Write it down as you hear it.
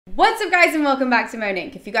What's up guys and welcome back to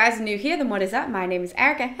Monique. If you guys are new here, then what is up? My name is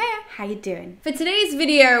Erica. Hey, how you doing? For today's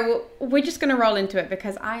video, we're just gonna roll into it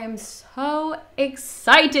because I am so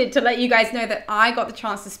excited to let you guys know that I got the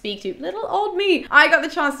chance to speak to, little old me, I got the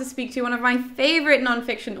chance to speak to one of my favorite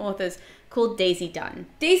nonfiction authors called Daisy Dunn.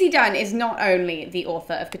 Daisy Dunn is not only the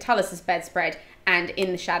author of Catullus's Bedspread and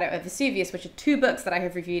In the Shadow of Vesuvius, which are two books that I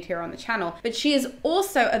have reviewed here on the channel, but she is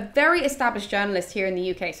also a very established journalist here in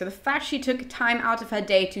the UK. So the fact she took time out of her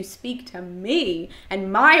day to speak to me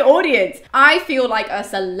and my audience, I feel like a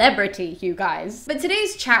celebrity, you guys. But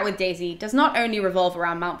today's chat with Daisy does not only revolve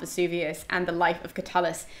around Mount Vesuvius and the life of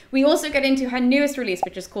Catullus, we also get into her newest release,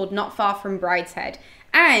 which is called Not Far From Brideshead.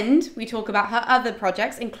 And we talk about her other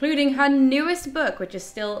projects, including her newest book, which is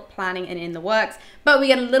still planning and in the works. But we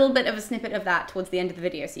get a little bit of a snippet of that towards the end of the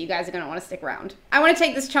video, so you guys are going to want to stick around. I want to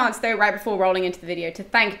take this chance, though, right before rolling into the video, to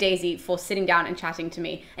thank Daisy for sitting down and chatting to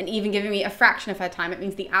me, and even giving me a fraction of her time. It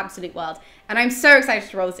means the absolute world. And I'm so excited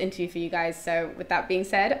to roll this interview for you guys. So with that being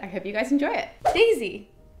said, I hope you guys enjoy it. Daisy,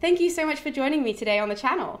 thank you so much for joining me today on the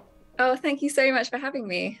channel. Oh, thank you so much for having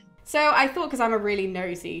me. So I thought, because I'm a really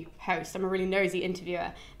nosy host, I'm a really nosy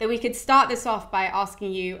interviewer, that we could start this off by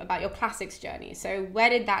asking you about your classics journey. So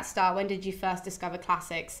where did that start? When did you first discover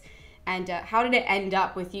classics? And how did it end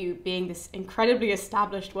up with you being this incredibly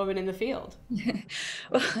established woman in the field?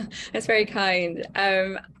 Well, that's very kind.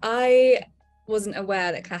 I wasn't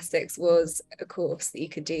aware that classics was a course that you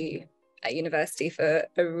could do at university for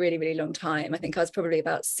a really, really long time. I think I was probably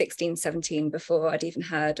about 16, 17 before I'd even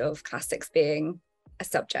heard of classics being a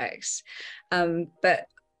subject. But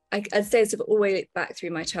I'd say sort of all the way back through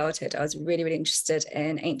my childhood, I was really, really interested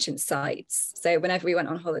in ancient sites. So whenever we went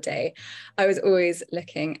on holiday, I was always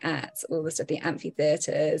looking at all the stuff, the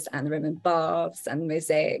amphitheatres and the Roman baths and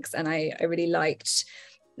mosaics. And I really liked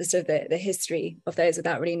the sort of the history of those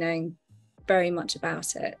without really knowing very much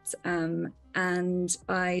about it. And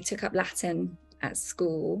I took up Latin at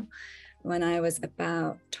school when I was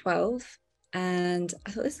about 12. And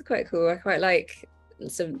I thought, this is quite cool. I quite like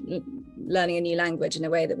sort of learning a new language in a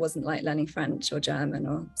way that wasn't like learning French or German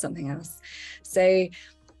or something else. So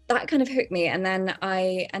that kind of hooked me. And then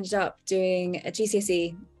I ended up doing a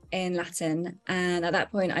GCSE in Latin. And at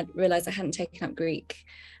that point, I realized I hadn't taken up Greek.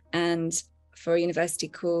 And for a university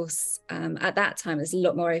course, at that time, it's a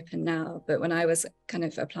lot more open now. But when I was kind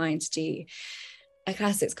of applying to do a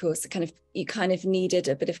classics course, you kind of needed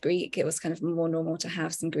a bit of Greek. It was kind of more normal to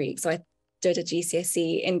have some Greek. So I did a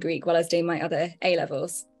GCSE in Greek while I was doing my other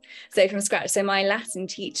A-levels. So from scratch. So my Latin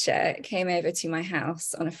teacher came over to my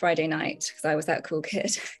house on a Friday night, because I was that cool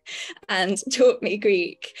kid, and taught me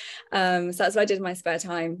Greek. So that's what I did in my spare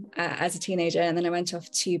time as a teenager. And then I went off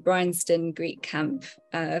to Bryanston Greek camp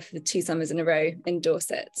for 2 summers in a row in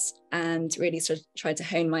Dorset, and really sort of tried to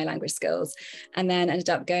hone my language skills. And then ended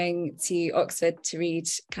up going to Oxford to read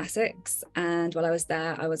classics. And while I was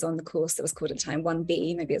there, I was on the course that was called at the time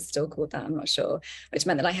 1B, maybe it's still called that, I'm not sure, which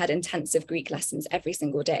meant that I had intensive Greek lessons every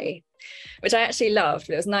single day, which I actually loved.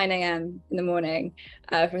 It was 9 a.m. in the morning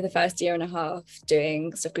for the first year and a half,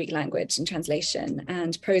 doing sort of Greek language and translation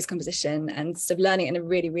and prose composition, and sort of learning it in a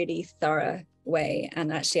really, really thorough way.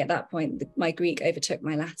 And actually at that point, my Greek overtook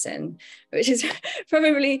my Latin, which is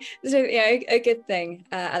probably a good thing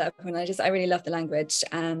at that point. I really loved the language,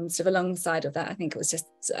 and sort of alongside of that, I think it was just,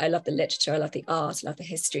 I love the literature, I love the art, I love the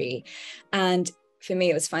history. And for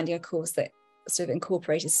me, it was finding a course that sort of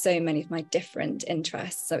incorporated so many of my different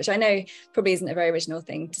interests, which I know probably isn't a very original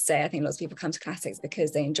thing to say. I think lots of people come to classics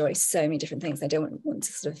because they enjoy so many different things. They don't want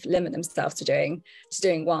to sort of limit themselves to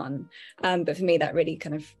doing one. But for me, that really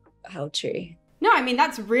kind of held true. No, I mean,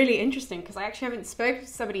 that's really interesting, because I actually haven't spoken to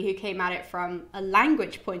somebody who came at it from a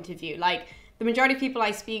language point of view. Like, the majority of people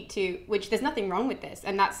I speak to, which there's nothing wrong with this,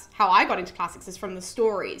 and that's how I got into classics, is from the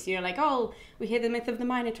stories. You know, like, oh, we hear the myth of the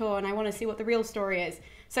Minotaur and I want to see what the real story is.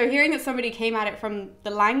 So hearing that somebody came at it from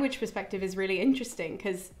the language perspective is really interesting,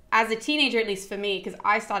 because as a teenager, at least for me, because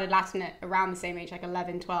I started Latin at around the same age, like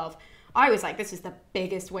 11, 12, I was like, this is the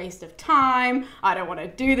biggest waste of time. I don't want to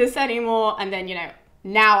do this anymore. And then, you know,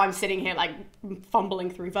 now I'm sitting here like fumbling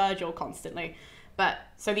through Virgil constantly. But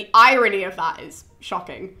so the irony of that is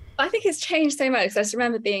shocking. I think it's changed so much. I just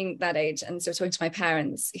remember being that age and sort of talking to my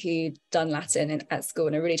parents who'd done Latin at school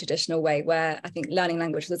in a really traditional way, where I think learning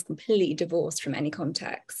language was completely divorced from any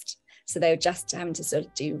context. So they were just having to sort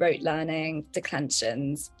of do rote learning,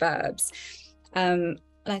 declensions, verbs.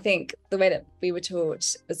 And I think the way that we were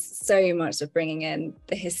taught was so much of bringing in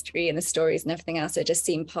the history and the stories and everything else. It just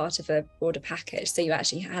seemed part of a broader package. So you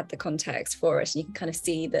actually had the context for it, and you can kind of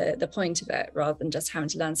see the point of it rather than just having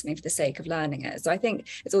to learn something for the sake of learning it. So I think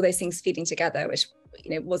it's all those things feeding together, which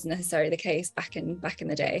wasn't necessarily the case back in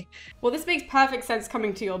the day. Well, this makes perfect sense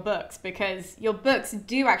coming to your books, because your books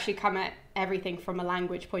do actually come at everything from a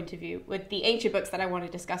language point of view with the ancient books that I want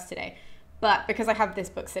to discuss today. But because I have this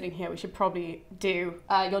book sitting here, we should probably do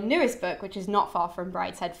your newest book, which is Not Far From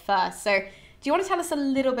Brideshead, first. So do you want to tell us a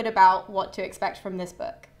little bit about what to expect from this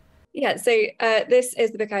book? Yeah, so this is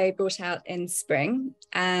the book I brought out in spring.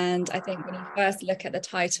 And I think when you first look at the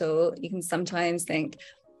title, you can sometimes think,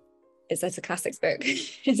 is this a classics book?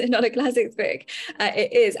 Is it not a classics book?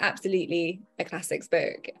 It is absolutely a classics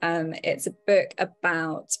book. It's a book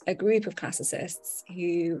about a group of classicists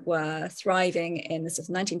who were thriving in the sort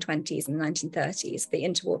of 1920s and the 1930s, the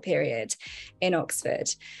interwar period in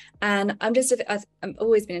Oxford. And I've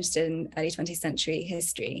always been interested in early 20th century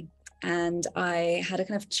history. And I had a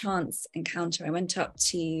kind of chance encounter. I went up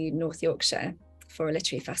to North Yorkshire for a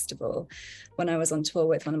literary festival when I was on tour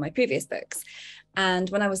with one of my previous books. And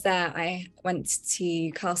when I was there, I went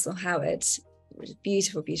to Castle Howard, which is a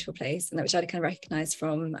beautiful, beautiful place, and which I'd kind of recognised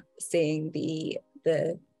from seeing the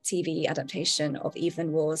TV adaptation of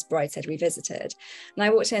Evelyn Waugh's Brideshead Revisited. And I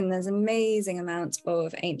walked in, there's an amazing amount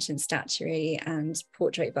of ancient statuary and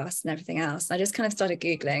portrait busts and everything else. And I just kind of started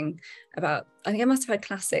Googling about, I think I must have had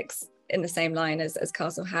classics in the same line as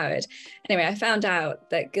Castle Howard. Anyway, I found out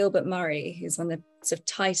that Gilbert Murray, who's one of the sort of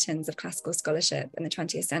titans of classical scholarship in the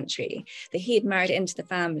 20th century, that he had married into the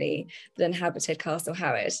family that inhabited Castle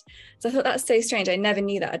Howard. So I thought, that's so strange. I never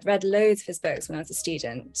knew that. I'd read loads of his books when I was a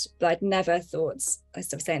student, but I'd never thought, I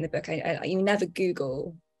sort of say in the book, you never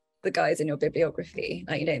Google the guys in your bibliography.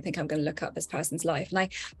 Like, you don't think I'm going to look up this person's life. And I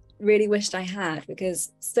really wished I had,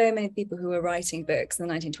 because so many people who were writing books in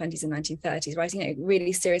the 1920s and 1930s, writing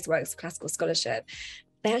really serious works of classical scholarship,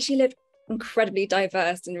 they actually lived incredibly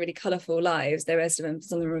diverse and really colourful lives. Some of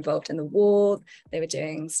them were involved in the war, they were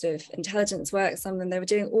doing sort of intelligence work, some of them they were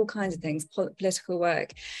doing all kinds of things, political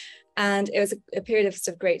work. And it was a period of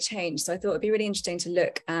sort of great change. So I thought it'd be really interesting to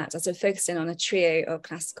look at, I sort of focused in on a trio of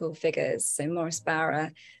classical figures. So Maurice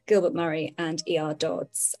Barra, Gilbert Murray and E.R.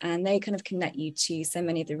 Dodds. And they kind of connect you to so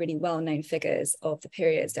many of the really well-known figures of the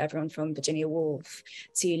periods, everyone from Virginia Woolf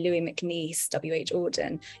to Louis MacNeice, W.H.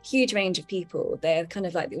 Auden, huge range of people. They're kind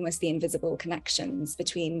of like almost the invisible connections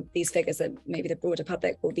between these figures that maybe the broader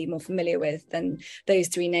public will be more familiar with than those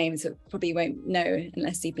three names that probably won't know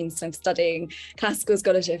unless you've been sort of studying classical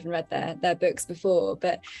scholarship and read their books before.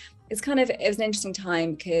 But it was an interesting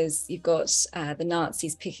time, because you've got the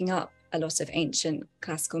Nazis picking up a lot of ancient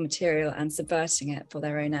classical material and subverting it for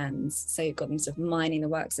their own ends. So you've got them sort of mining the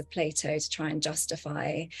works of Plato to try and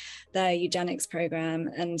justify their eugenics program,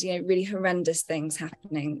 and really horrendous things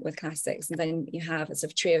happening with classics. And then you have a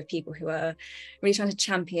sort of trio of people who are really trying to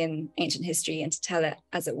champion ancient history and to tell it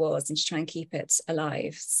as it was and to try and keep it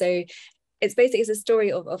alive. So it's a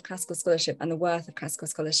story of classical scholarship and the worth of classical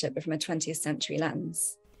scholarship, but from a 20th century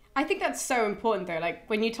lens. I think that's so important, though. Like,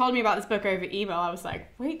 when you told me about this book over email, I was like,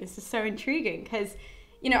 wait, this is so intriguing, because,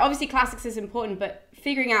 obviously classics is important, but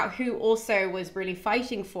figuring out who also was really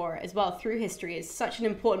fighting for it as well through history is such an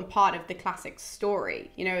important part of the classic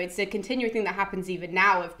story. It's a continuing thing that happens even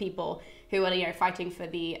now of people who are, fighting for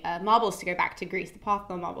the marbles to go back to Greece, the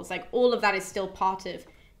Parthenon marbles. Like, all of that is still part of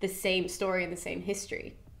the same story and the same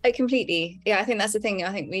history. Completely. Yeah, I think that's the thing.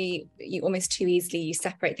 I think you almost too easily, you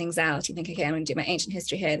separate things out. You think, okay, I'm going to do my ancient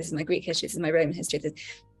history here. This is my Greek history. This is my Roman history.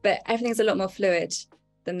 But everything's a lot more fluid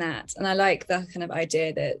than that. And I like the kind of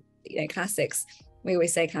idea that, classics, we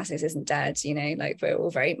always say classics isn't dead, like we're all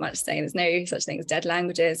very much saying there's no such thing as dead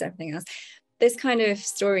languages, everything else. This kind of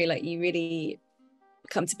story, like, you really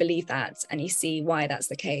come to believe that, and you see why that's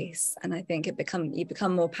the case. And I think you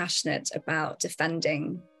become more passionate about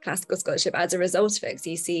defending classical scholarship as a result of it, because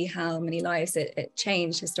you see how many lives it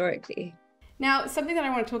changed historically. Now, something that I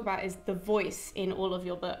want to talk about is the voice in all of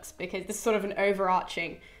your books, because this is sort of an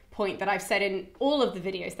overarching point that I've said in all of the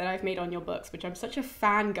videos that I've made on your books, which I'm such a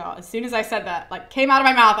fangirl. As soon as I said that, like, came out of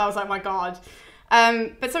my mouth, I was like, oh my God.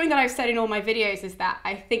 But something that I've said in all my videos is that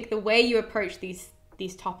I think the way you approach these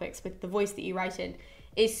topics with the voice that you write in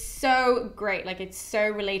is so great. Like, it's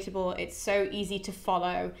so relatable, it's so easy to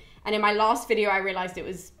follow. And in my last video, I realized it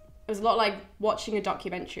was a lot like watching a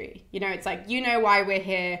documentary. It's like, why we're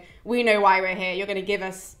here, we know why we're here, you're going to give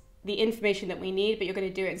us the information that we need, but you're going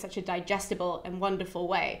to do it in such a digestible and wonderful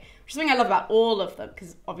way, which is something I love about all of them,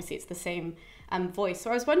 because obviously it's the same voice.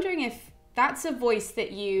 So I was wondering if that's a voice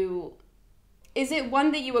that you is it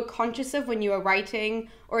one that you were conscious of when you were writing,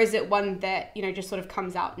 or is it one that, you know, just sort of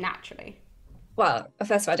comes out naturally? Well,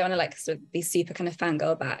 first of all, I don't want to like sort of be super kind of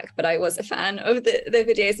fangirl back, but I was a fan of the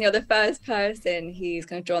videos. And you're the first person who's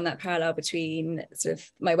kind of drawn that parallel between sort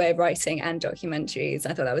of my way of writing and documentaries.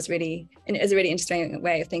 I thought that was it was a really interesting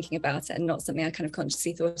way of thinking about it, and not something I kind of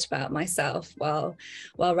consciously thought about myself while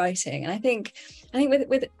writing. And I think with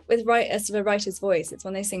sort of a writer's voice, it's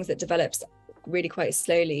one of those things that develops really quite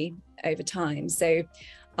slowly over time. So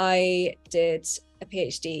I did a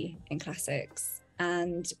PhD in classics.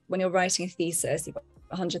 And when you're writing a thesis, you've got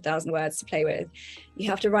 100,000 words to play with.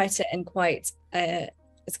 You have to write it in quite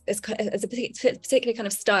as a particular kind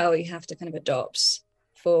of style you have to kind of adopt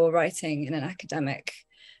for writing in an academic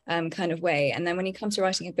kind of way. And then when you come to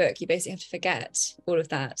writing a book, you basically have to forget all of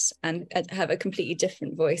that and have a completely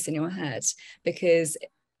different voice in your head, because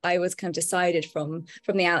I was kind of decided from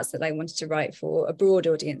the outset that I wanted to write for a broad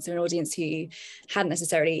audience, an audience who hadn't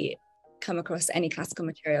necessarily come across any classical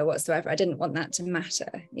material whatsoever. I didn't want that to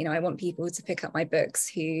matter. You know, I want people to pick up my books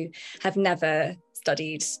who have never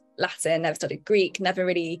studied Latin, never studied Greek, never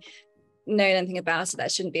really known anything about it.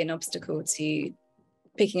 That shouldn't be an obstacle to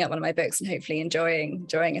picking up one of my books and hopefully enjoying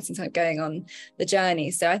it and kind of going on the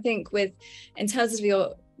journey. So I think in terms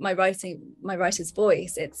of my writer's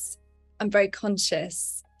voice, I'm very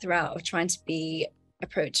conscious throughout of trying to be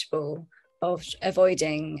approachable, of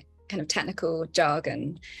avoiding kind of technical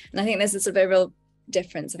jargon. And I think there's a sort of a real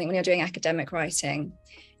difference. I think when you're doing academic writing,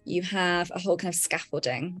 you have a whole kind of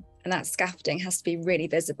scaffolding, and that scaffolding has to be really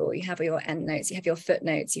visible. You have your endnotes, you have your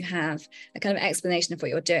footnotes, you have a kind of explanation of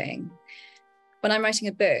what you're doing. When I'm writing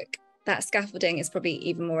a book, that scaffolding is probably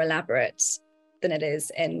even more elaborate than it is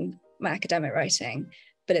in my academic writing,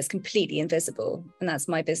 but it's completely invisible. And that's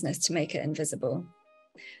my business to make it invisible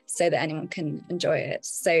so that anyone can enjoy it.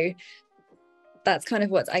 So that's kind of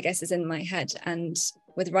what I guess is in my head. And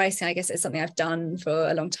with writing, I guess it's something I've done for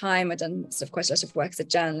a long time. I've done sort of quite a lot of work as a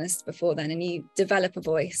journalist before then, and you develop a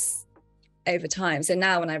voice over time. So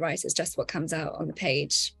now when I write, it's just what comes out on the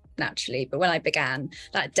page naturally. But when I began,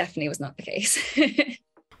 that definitely was not the case.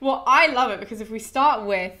 Well, I love it, because if we start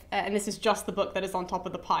with, and this is just the book that is on top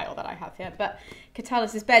of the pile that I have here, but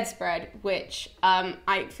Catullus' Bedspread, which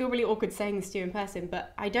I feel really awkward saying this to you in person,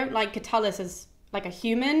 but I don't like Catullus as like a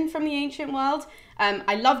human from the ancient world.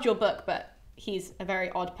 I loved your book, but he's a very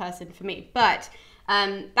odd person for me. But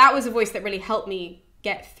that was a voice that really helped me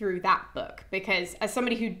get through that book, because as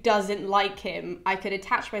somebody who doesn't like him, I could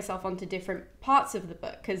attach myself onto different parts of the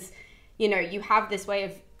book, because, you know, you have this way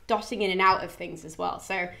of dotting in and out of things as well.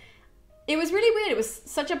 So it was really weird. It was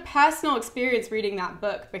such a personal experience reading that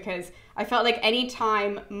book, because I felt like any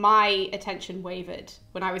time my attention wavered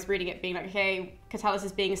when I was reading it, being like, okay, Catullus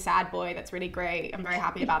is being a sad boy, that's really great, I'm very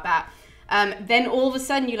happy about that. Then all of a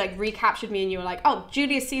sudden you like recaptured me and you were like, oh,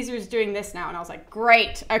 Julius Caesar is doing this now. And I was like,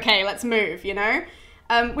 great, okay, let's move, you know?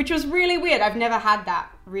 Which was really weird. I've never had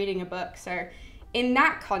that reading a book. So in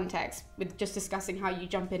that context, with just discussing how you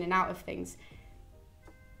jump in and out of things,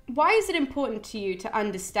 why is it important to you to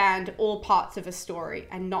understand all parts of a story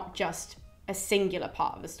and not just a singular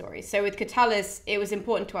part of a story? So with Catullus, it was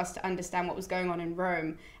important to us to understand what was going on in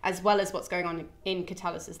Rome as well as what's going on in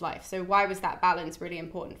Catullus's life. So why was that balance really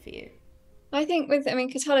important for you? I think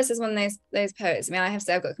Catullus is one of those poets. I mean, I have to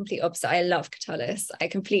say I've got a complete opposite. I love Catullus. I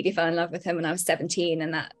completely fell in love with him when I was 17,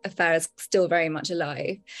 and that affair is still very much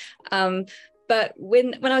alive. But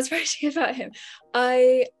when I was writing about him,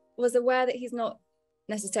 I was aware that he's not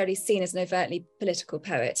necessarily seen as an overtly political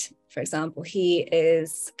poet. For example, he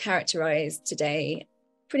is characterized today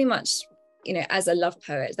pretty much, you know, as a love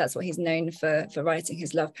poet. That's what he's known for writing,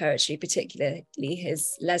 his love poetry, particularly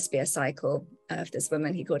his Lesbia cycle of this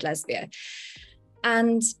woman he called Lesbia.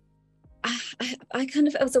 And I kind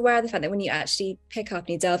of was aware of the fact that when you actually pick up and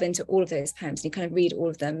you delve into all of those poems and you kind of read all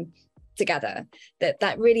of them together,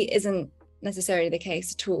 that really isn't necessarily the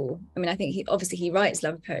case at all. I mean, I think he writes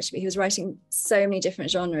love poetry, but he was writing so many different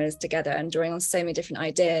genres together and drawing on so many different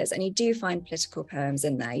ideas. And you do find political poems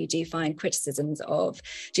in there. You do find criticisms of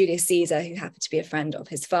Julius Caesar, who happened to be a friend of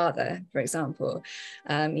his father, for example.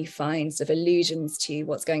 You find sort of allusions to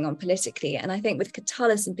what's going on politically. And I think with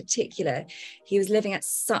Catullus in particular, he was living at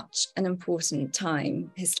such an important time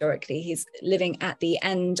historically. He's living at the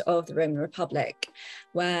end of the Roman Republic,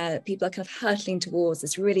 where people are kind of hurtling towards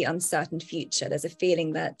this really uncertain future. There's a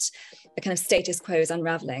feeling that the kind of status quo is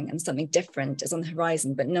unraveling and something different is on the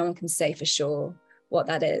horizon, but no one can say for sure what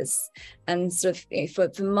that is. And sort of, you know,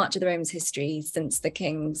 for much of the Roman's history, since the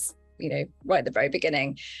kings, you know, right at the very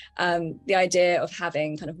beginning, the idea of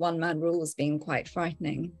having kind of one-man rules being quite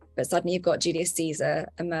frightening. But suddenly you've got Julius Caesar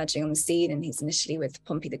emerging on the scene, and he's initially with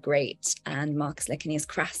Pompey the Great and Marcus Licinius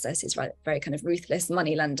Crassus, who's very kind of ruthless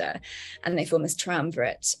moneylender, and they form this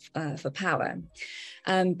triumvirate for power.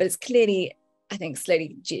 But it's clearly, I think,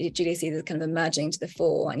 slowly Julius Caesar is kind of emerging to the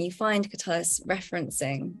fore, and you find Catullus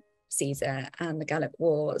referencing Caesar and the Gallic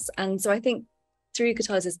Wars. And so I think through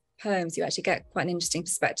Catullus's poems, you actually get quite an interesting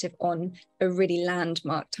perspective on a really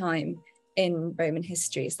landmark time in Roman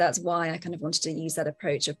history. So that's why I kind of wanted to use that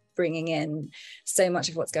approach of bringing in so much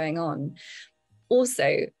of what's going on.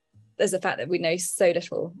 Also, there's the fact that we know so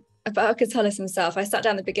little about Catullus himself. I sat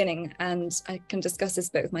down at the beginning and I can discuss this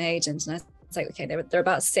book with my agent, and I was like, okay, there are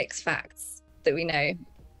about 6 facts that we know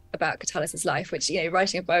about Catullus's life, which, you know,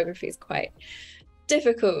 writing a biography is quite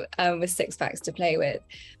difficult with 6 facts to play with.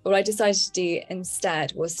 But what I decided to do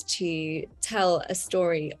instead was to tell a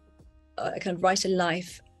story, kind of write a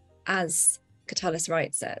life as Catullus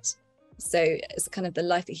writes it. So it's kind of the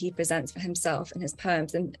life that he presents for himself in his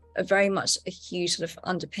poems, and very much a huge sort of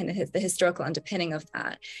underpinning, the historical underpinning of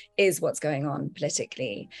that is what's going on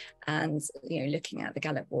politically, and, you know, looking at the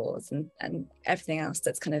Gallic Wars and everything else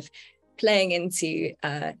that's kind of playing into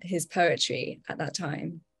his poetry at that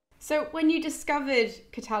time. So when you discovered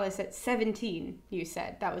Catullus at 17, you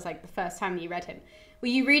said that was like the first time you read him. Were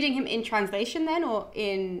you reading him in translation then, or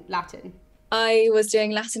in Latin? I was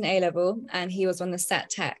doing Latin A-level, and he was one of the set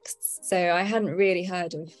texts. So I hadn't really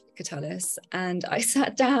heard of Catullus, and I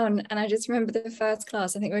sat down, and I just remember the first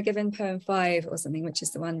class, I think we were given poem 5 or something, which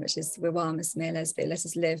is the one which is Vivamus mea lesbia, let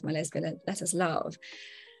us live, my lesbia, let us love.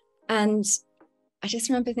 And I just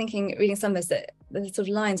remember thinking, reading some of this, that the sort of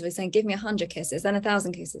lines were saying, give me 100 kisses, then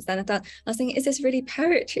 1,000 kisses, then 1,000. I was thinking, is this really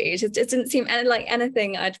poetry? It didn't seem like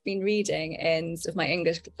anything I'd been reading in sort of my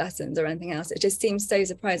English lessons or anything else. It just seemed so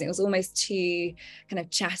surprising. It was almost too kind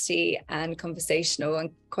of chatty and conversational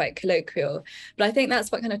and quite colloquial. But I think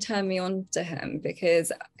that's what kind of turned me on to him,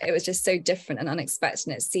 because it was just so different and unexpected,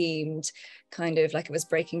 and it seemed kind of like it was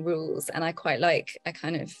breaking rules, and I quite like a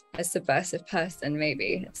kind of a subversive person,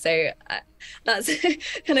 maybe. So that's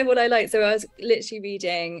kind of what I like. So I was literally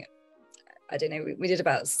reading, I don't know, we did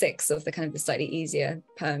about 6 of the kind of the slightly easier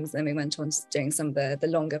poems, then we went on to doing some of the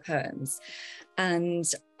longer poems, and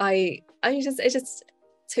it just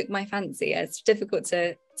took my fancy. It's difficult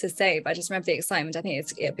to say, but I just remember the excitement. I think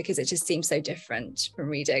it's because it just seems so different from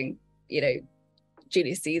reading, you know,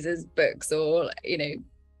 Julius Caesar's books, or, you know,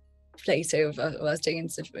 Plato, if I was doing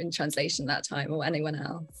in translation that time, or anyone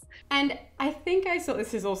else. And I think I saw,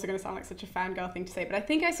 this is also going to sound like such a fangirl thing to say, but I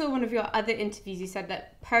think I saw one of your other interviews, you said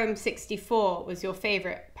that poem 64 was your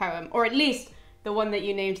favourite poem, or at least the one that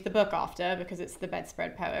you named the book after, because it's the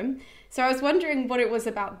bedspread poem. So I was wondering what it was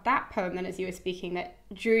about that poem then, as you were speaking, that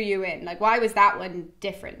drew you in. Like, why was that one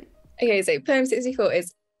different? Okay, so poem 64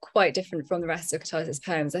 is quite different from the rest of Catullus's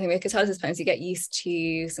poems. I think with Catullus's poems, you get used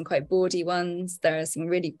to some quite bawdy ones. There are some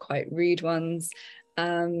really quite rude ones.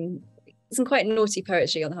 Some quite naughty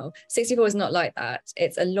poetry on the whole. 64 is not like that.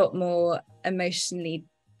 It's a lot more emotionally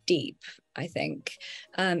deep, I think.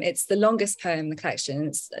 It's the longest poem in the collection.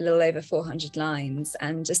 It's a little over 400 lines,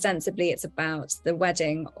 and ostensibly it's about the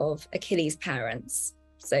wedding of Achilles' parents.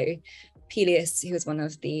 So Peleus, who was one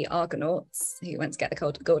of the Argonauts who went to get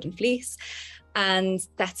the golden fleece, and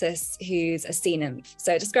Thetis, who's a sea nymph.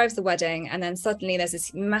 So it describes the wedding, and then suddenly there's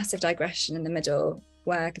this massive digression in the middle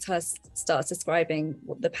where Catullus starts describing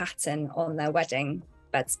the pattern on their wedding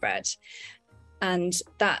bedspread. And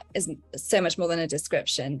that is so much more than a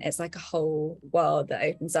description. It's like a whole world that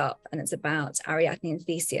opens up, and it's about Ariadne and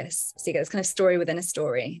Theseus. So you get this kind of story within a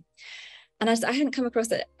story. And I hadn't come across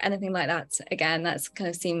anything like that again. That's kind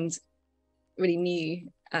of seemed really new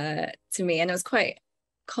to me, and it was quite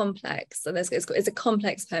complex. So it's a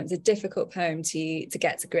complex poem. It's a difficult poem to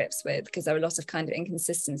get to grips with, because there are a lot of kind of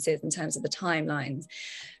inconsistencies in terms of the timelines.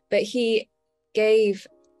 But he gave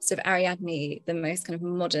sort of Ariadne the most kind of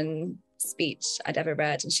modern speech I'd ever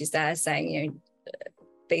read, and she's there saying, you know,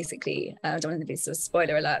 basically, I don't want to be sort of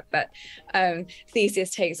spoiler alert, but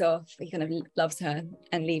Theseus takes off. He kind of loves her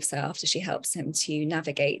and leaves her after she helps him to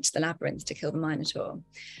navigate the labyrinth to kill the Minotaur.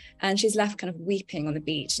 And she's left kind of weeping on the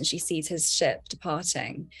beach, and she sees his ship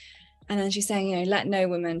departing. And then she's saying, you know, let no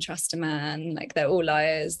woman trust a man, like they're all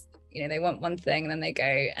liars, you know, they want one thing and then they go.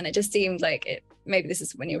 And it just seemed like it, maybe this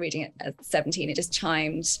is when you're reading it at 17, it just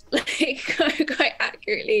chimed like quite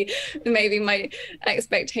accurately, maybe my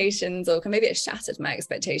expectations, or maybe it shattered my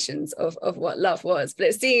expectations of what love was. But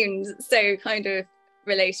it seemed so kind of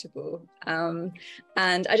relatable.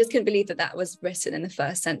 And I just couldn't believe that that was written in the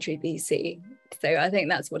 1st century BC. So I think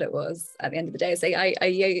that's what it was at the end of the day. So I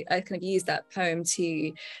kind of used that poem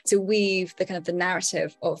to weave the kind of the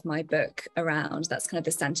narrative of my book around. That's kind of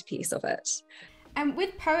the centerpiece of it. And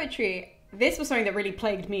with poetry, this was something that really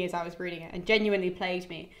plagued me as I was reading it, and genuinely plagued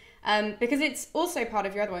me. Because it's also part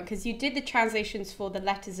of your other one, because you did the translations for the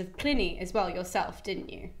letters of Pliny as well yourself, didn't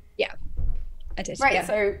you? Yeah, I did. Right, yeah.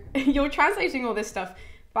 So you're translating all this stuff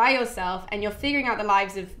by yourself, and you're figuring out the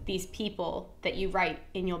lives of these people that you write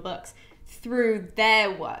in your books through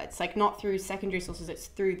their words, like not through secondary sources, it's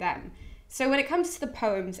through them. So when it comes to the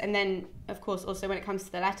poems, and then of course also when it comes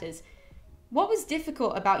to the letters, what was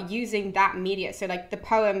difficult about using that media? So like the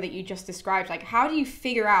poem that you just described, like how do you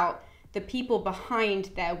figure out the people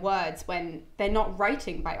behind their words when they're not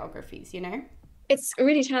writing biographies, you know? It's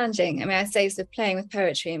really challenging. I mean, I say sort of playing with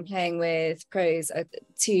poetry and playing with prose are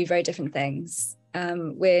two very different things.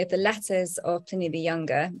 With the letters of Pliny the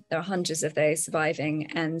Younger, there are hundreds of those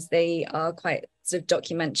surviving, and they are quite sort of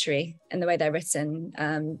documentary in the way they're written.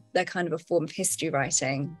 They're kind of a form of history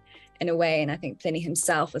writing in a way, and I think Pliny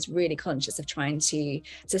himself was really conscious of trying to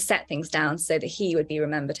set things down so that he would be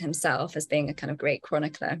remembered himself as being a kind of great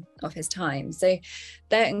chronicler of his time. So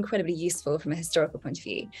they're incredibly useful from a historical point of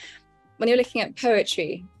view. When you're looking at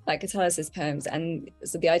poetry, like Catullus's poems, and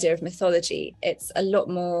so the idea of mythology, it's a lot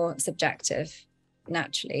more subjective,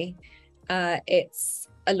 naturally. It's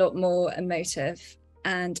a lot more emotive.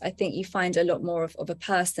 And I think you find a lot more of a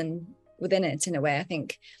person within it in a way. I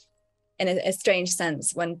think in a strange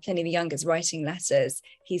sense, when Pliny the Younger is writing letters,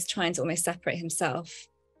 he's trying to almost separate himself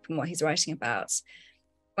from what he's writing about.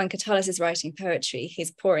 When Catullus is writing poetry,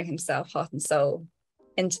 he's pouring himself heart and soul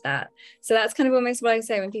into that. So that's kind of almost what I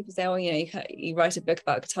say when people say, oh, you know, you write a book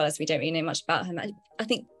about Catullus, we don't really know much about him. I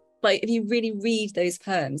think like if you really read those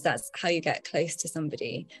poems, that's how you get close to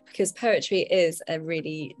somebody, because poetry is a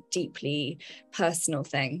really deeply personal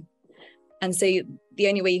thing. And so the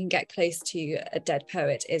only way you can get close to a dead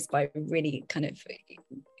poet is by really kind of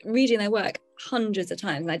reading their work hundreds of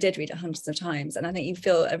times. And I did read it hundreds of times. And I think you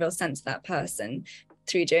feel a real sense of that person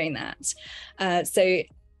through doing that. So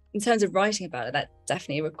in terms of writing about it, that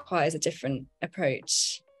definitely requires a different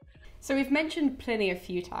approach. So we've mentioned Pliny a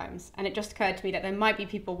few times, and it just occurred to me that there might be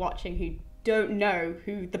people watching who don't know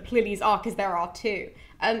who the Plinies are, because there are two.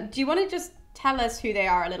 Do you want to just tell us who they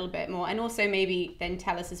are a little bit more, and also maybe then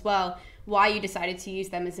tell us as well why you decided to use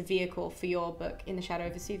them as a vehicle for your book, In the Shadow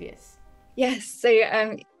of Vesuvius? Yes, so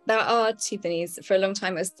there are two Plinies. For a long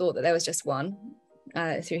time it was thought that there was just one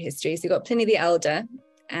through history. So you've got Pliny the Elder,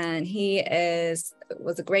 and he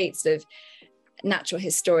was a great sort of natural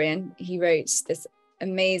historian. He wrote this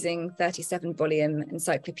amazing 37-volume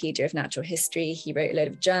encyclopedia of natural history. He wrote a load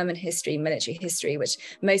of German history, military history,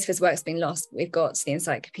 which most of his work's been lost. We've got the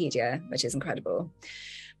encyclopedia, which is incredible.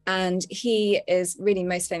 And he is really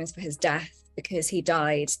most famous for his death because he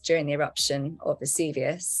died during the eruption of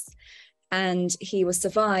Vesuvius. And he was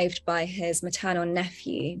survived by his maternal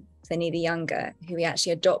nephew, Pliny the Younger, who he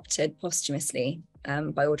actually adopted posthumously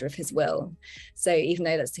by order of his will. So even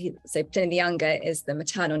though so Pliny the Younger is the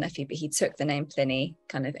maternal nephew, but he took the name Pliny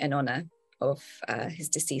kind of in honor of his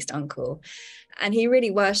deceased uncle. And he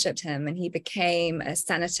really worshipped him, and he became a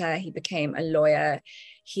senator, he became a lawyer.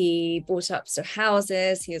 He bought up sort of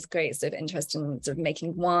houses. He was great sort of interest in sort of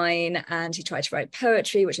making wine, and he tried to write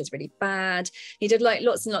poetry, which is really bad. He did like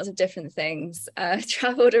lots and lots of different things,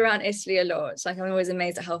 traveled around Italy a lot. Like I'm always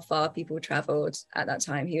amazed at how far people traveled at that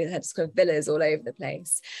time. He had sort of villas all over the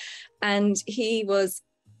place. And he was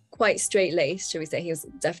quite straight-laced, shall we say. He was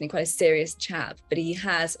definitely quite a serious chap, but he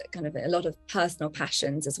has kind of a lot of personal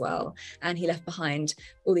passions as well. And he left behind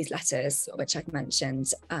all these letters, which I've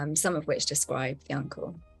mentioned, some of which describe the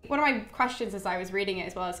uncle. One of my questions as I was reading it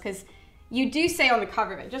as well is because you do say on the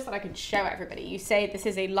cover of it, just that I can show everybody, you say this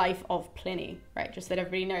is a life of Pliny, right? Just that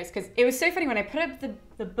everybody knows. Because it was so funny when I put up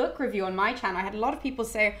the book review on my channel, I had a lot of people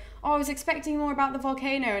say, oh, I was expecting more about the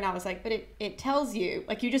volcano. And I was like, but it tells you,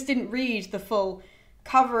 like you just didn't read the full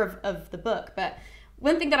cover of the book. But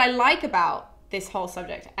one thing that I like about this whole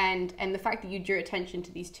subject and the fact that you drew attention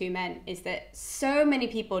to these two men is that so many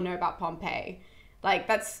people know about Pompeii. Like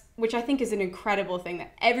which I think is an incredible thing,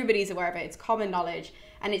 that everybody's aware of it. It's common knowledge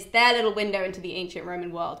and it's their little window into the ancient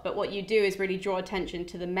Roman world. But what you do is really draw attention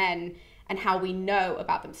to the men and how we know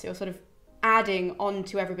about them. So you're sort of adding on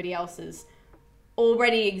to everybody else's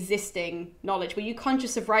already existing knowledge. Were you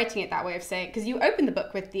conscious of writing it that way, of saying, because you opened the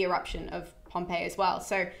book with the eruption of Pompeii as well.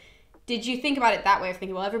 So did you think about it that way, of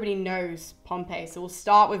thinking, well, everybody knows Pompeii, so we'll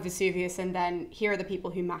start with Vesuvius and then here are the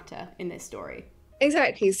people who matter in this story?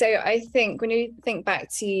 Exactly. So I think when you think back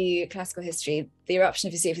to classical history, the eruption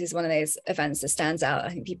of Vesuvius is one of those events that stands out. I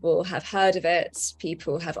think people have heard of it.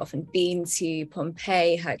 People have often been to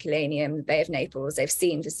Pompeii, Herculaneum, the Bay of Naples. They've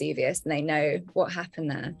seen Vesuvius and they know what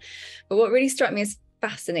happened there. But what really struck me as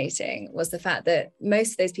fascinating was the fact that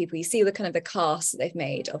most of those people, you see the kind of the cast that they've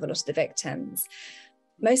made of a lot of the victims.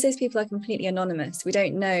 Most of those people are completely anonymous. We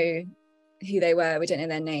don't know who they were, we don't know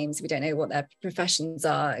their names, we don't know what their professions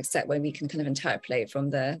are, except when we can kind of interpolate from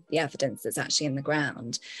the evidence that's actually in the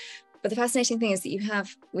ground. But the fascinating thing is that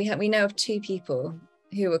we know of two people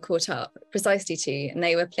who were caught up, precisely two, and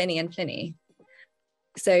they were Pliny and Pliny.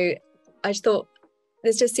 So I just thought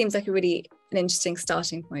this just seems like an interesting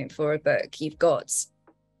starting point for a book. You've got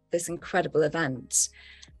this incredible event,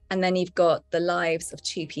 and then you've got the lives of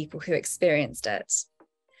two people who experienced it.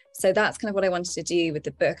 So that's kind of what I wanted to do with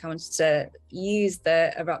the book. I wanted to use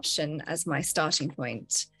the eruption as my starting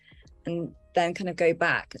point, and then kind of go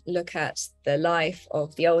back, look at the life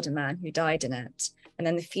of the older man who died in it, and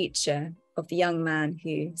then the future of the young man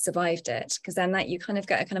who survived it, because then that you kind of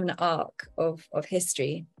get a kind of an arc of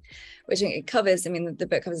history, which it covers. I mean, the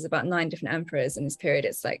book covers about 9 different emperors in this period.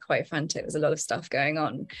 It's like quite frantic. There's a lot of stuff going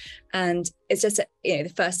on. And it's just,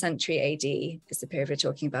 the 1st century AD is the period we're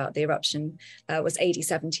talking about. The eruption was AD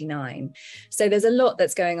 79. So there's a lot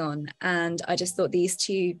that's going on. And I just thought these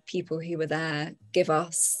two people who were there give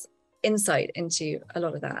us insight into a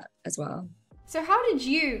lot of that as well. So how did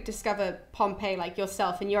you discover Pompeii, like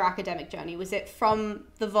yourself, in your academic journey? Was it from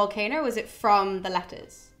the volcano or was it from the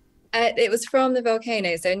letters? It was from the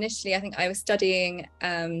volcano. So initially, I think I was studying,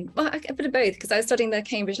 a bit of both, because I was studying the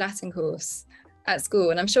Cambridge Latin course at school,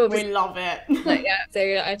 and I'm sure we love it. Yeah, so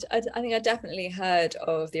I think I definitely heard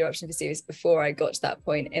of the eruption of Vesuvius before I got to that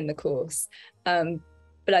point in the course.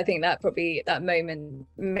 But I think that moment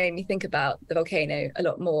made me think about the volcano a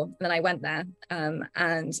lot more. And then I went there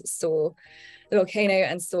and saw the volcano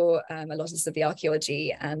and saw a lot of the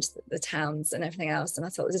archaeology and the towns and everything else. And I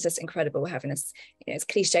thought, this is just incredible. We're having this, it's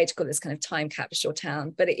cliche to call this kind of time capsule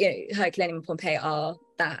town, but Herculaneum and Pompeii are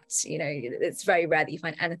that. It's very rare that you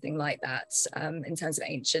find anything like that in terms of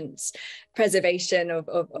ancient preservation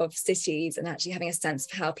of cities and actually having a sense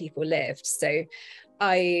of how people lived. So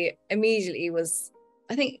I immediately was,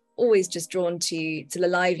 I think, always just drawn to the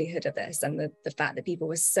livelihood of this, and the fact that people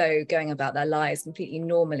were so going about their lives completely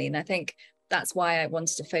normally. And I think that's why I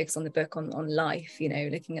wanted to focus on the book on life,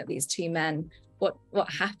 looking at these two men,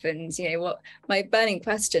 what happens, what my burning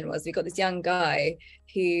question was. We got this young guy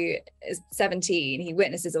who is 17, he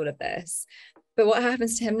witnesses all of this, but what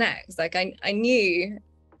happens to him next? Like I knew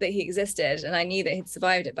that he existed and I knew that he'd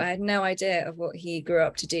survived it, but I had no idea of what he grew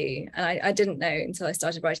up to do. And I didn't know until I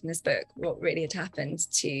started writing this book what really had happened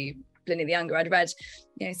to Pliny the Younger. I'd read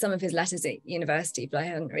some of his letters at university, but I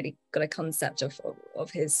hadn't really got a concept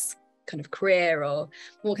of his kind of career or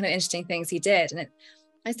what kind of interesting things he did. And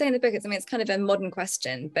I say in the book, it's kind of a modern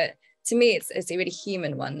question, but to me it's a really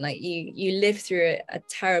human one. Like you live through a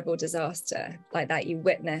terrible disaster like that, you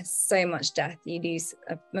witness so much death, you lose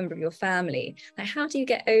a member of your family. Like, how do you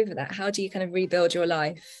get over that? How do you kind of rebuild your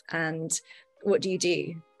life, and what do you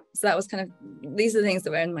do? So that was kind of, these are the things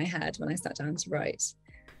that were in my head when I sat down to write.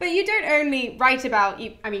 But you don't only write about,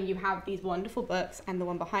 you have these wonderful books and the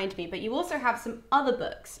one behind me, but you also have some other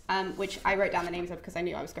books, which I wrote down the names of because I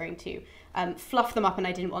knew I was going to fluff them up and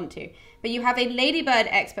I didn't want to. But you have a Ladybird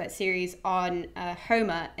expert series on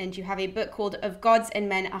Homer, and you have a book called Of Gods and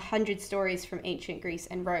Men, 100 Stories from Ancient Greece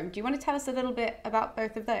and Rome. Do you want to tell us a little bit about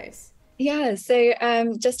both of those? Yeah, so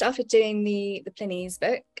just after doing the Pliny's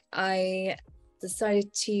book, I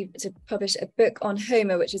decided to publish a book on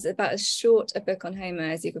Homer, which is about as short a book on Homer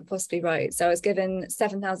as you could possibly write. So I was given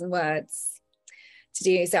 7,000 words to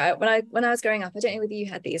do. So when I was growing up, I don't know whether you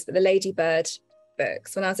had these, but the Ladybird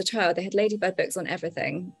books, when I was a child, they had Ladybird books on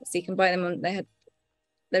everything. So you can buy them on,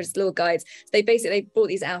 there's little guides. So they brought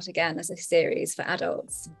these out again as a series for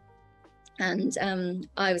adults. And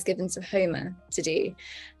I was given some Homer to do.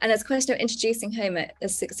 And it's a question of introducing Homer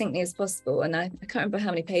as succinctly as possible. And I can't remember how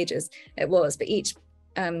many pages it was, but each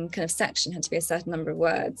kind of section had to be a certain number of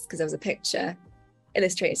words, because there was a picture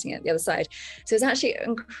illustrating it the other side. So it's actually an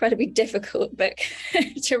incredibly difficult book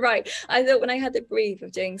to write. I thought when I had the brief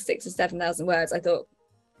of doing 6,000 or 7,000 words, I thought,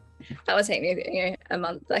 that would take me a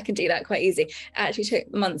month. I can do that quite easy. It actually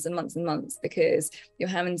took months and months and months, because you're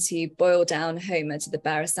having to boil down Homer to the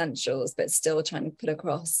bare essentials, but still trying to put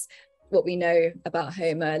across what we know about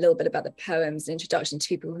Homer, a little bit about the poems, an introduction to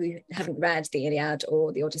people who haven't read the Iliad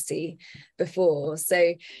or the Odyssey before.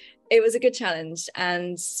 So it was a good challenge,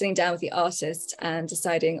 and sitting down with the artist and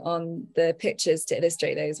deciding on the pictures to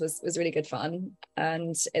illustrate those was really good fun.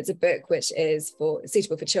 And it's a book which is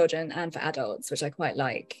suitable for children and for adults, which I quite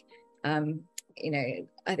like. You know,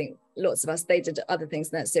 I think lots of us, they did other things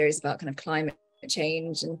in that series about kind of climate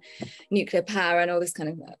change and nuclear power and all this kind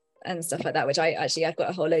of and stuff like that, which I've got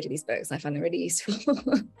a whole load of these books and I find them really useful.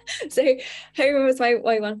 So Homer was my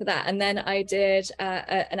one for that. And then I did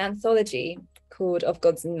an anthology called Of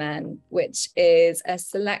Gods and Men, which is a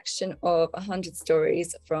selection of 100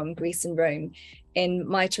 stories from Greece and Rome in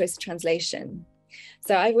my choice of translation.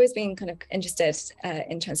 So I've always been kind of interested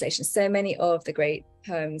in translation. So many of the great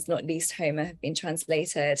poems, not least Homer, have been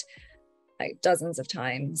translated like dozens of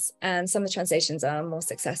times, and some of the translations are more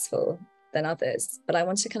successful than others, but I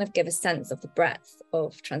wanted to kind of give a sense of the breadth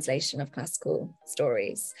of translation of classical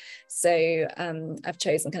stories. So I've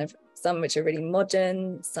chosen kind of some which are really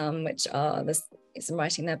modern, some which are some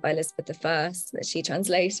writing there by Elizabeth I that she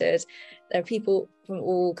translated. There are people from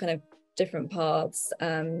all kind of different paths.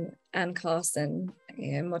 Anne Carson,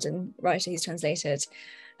 modern writer who's translated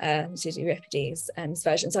to Euripides and his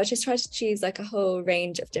version. So I just tried to choose like a whole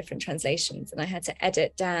range of different translations, and I had to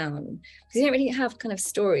edit down because you don't really have kind of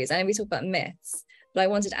stories. I know we talk about myths, but I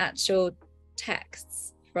wanted actual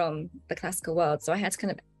texts from the classical world. So I had to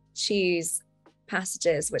kind of choose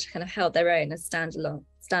passages which kind of held their own as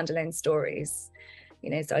standalone stories.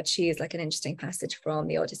 So I'd choose like an interesting passage from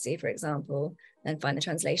the Odyssey, for example, and find the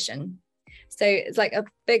translation. So it's like a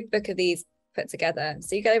big book of these put together.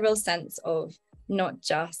 So you get a real sense of not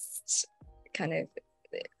just kind of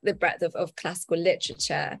the breadth of classical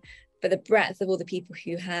literature, but the breadth of all the people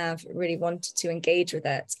who have really wanted to engage with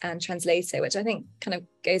it and translate it, which I think kind of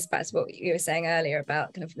goes back to what you were saying earlier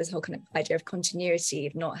about kind of this whole kind of idea of continuity,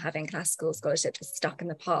 of not having classical scholarship just stuck in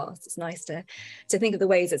the past. It's nice to think of the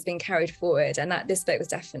ways it's being carried forward, and that this book was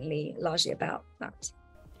definitely largely about that.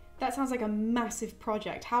 That sounds like a massive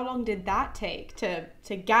project. How long did that take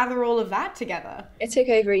to gather all of that together? It took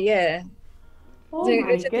over a year. Oh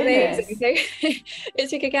my goodness. It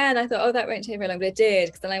took again, I thought, that won't take very long, but it did,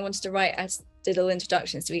 because then I wanted to write little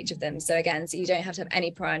introductions to each of them. So again, so you don't have to have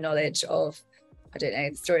any prior knowledge of, I don't know,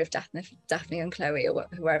 the story of Daphne and Chloe or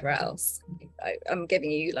whoever else. I'm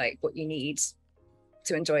giving you like what you need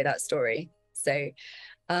to enjoy that story. So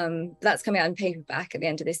that's coming out in paperback at the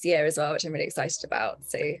end of this year as well, which I'm really excited about.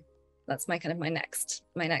 So that's my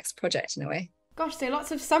next project in a way. Gosh, so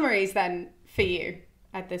lots of summaries then for you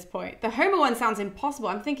at this point. The Homer one sounds impossible.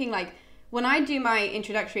 I'm thinking like when I do my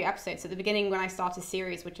introductory episodes at the beginning, when I start a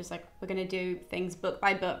series, which is like, we're going to do things book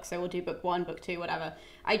by book. So we'll do book 1, book 2, whatever.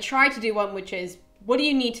 I try to do one, which is, what do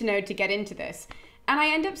you need to know to get into this? And I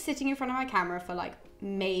end up sitting in front of my camera for like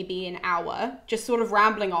maybe an hour, just sort of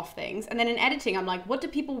rambling off things. And then in editing, I'm like, what do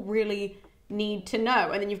people really need to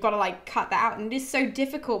know? And then you've got to like cut that out. And it is so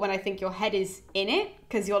difficult when I think your head is in it,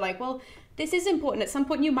 because you're like, well, this is important. At some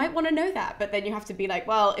point you might want to know that, but then you have to be like,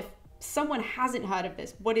 well, if someone hasn't heard of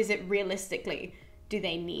this, what is it realistically do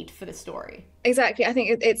they need for the story? Exactly. I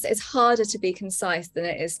think it's harder to be concise than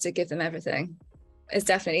it is to give them everything. It's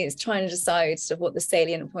trying to decide sort of what the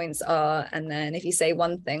salient points are, and then if you say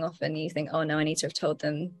one thing, often you think, oh no, I need to have told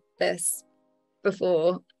them this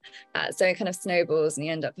before. So it kind of snowballs and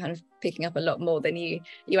you end up kind of picking up a lot more than you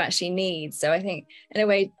actually need. So I think in a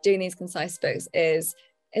way doing these concise books is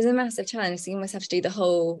a massive challenge. So you almost have to do the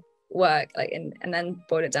whole work and then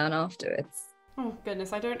boil it down afterwards. Oh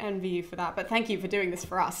goodness, I don't envy you for that, but thank you for doing this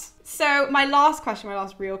for us. So my last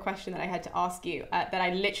real question that I had to ask you, that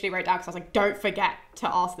I literally wrote down because I was like, don't forget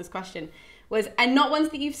to ask this question, was, and not ones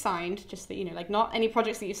that you've signed, just that, like not any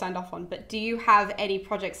projects that you've signed off on, but do you have any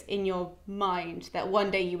projects in your mind that one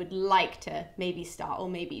day you would like to maybe start or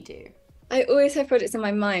maybe do? I always have projects in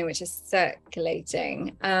my mind which are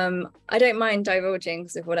circulating. I don't mind divulging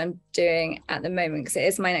sort of what I'm doing at the moment because it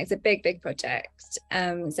is my next, a big project.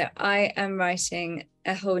 So I am writing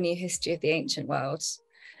a whole new history of the ancient world,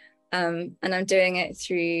 and I'm doing it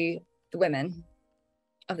through the women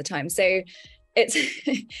of the time. So it's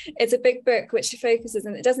it's a big book which focuses,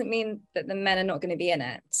 and it doesn't mean that the men are not going to be in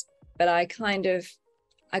it, but I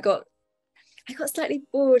got slightly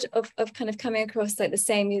bored of kind of coming across like the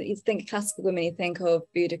same. You think of classical women, you think of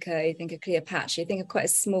Boudica, you think of Cleopatra, you think of quite a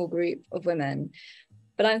small group of women.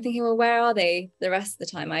 But I'm thinking, well, where are they the rest of the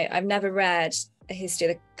time? I've never read a history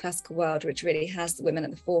of the classical world which really has the women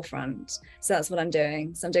at the forefront. So that's what I'm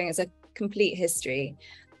doing. So I'm doing it as a complete history,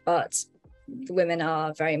 but the women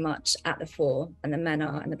are very much at the fore and the men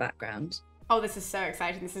are in the background. Oh, this is so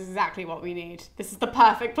exciting. This is exactly what we need. This is the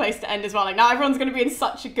perfect place to end as well. Like now everyone's going to be in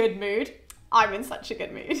such a good mood. I'm in such a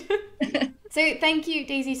good mood. So thank you,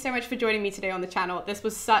 Daisy, so much for joining me today on the channel. This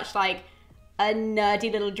was such like a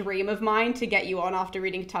nerdy little dream of mine to get you on after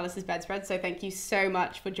reading Catullus's bedspread. So thank you so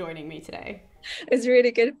much for joining me today. It's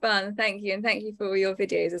really good fun. Thank you. And thank you for all your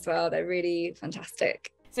videos as well. They're really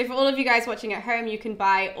fantastic. So for all of you guys watching at home, you can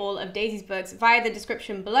buy all of Daisy's books via the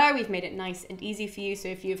description below. We've made it nice and easy for you. So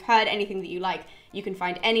if you've heard anything that you like, you can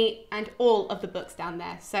find any and all of the books down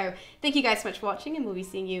there. So thank you guys so much for watching, and we'll be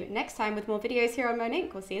seeing you next time with more videos here on Moan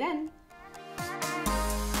Inc. We'll see you then.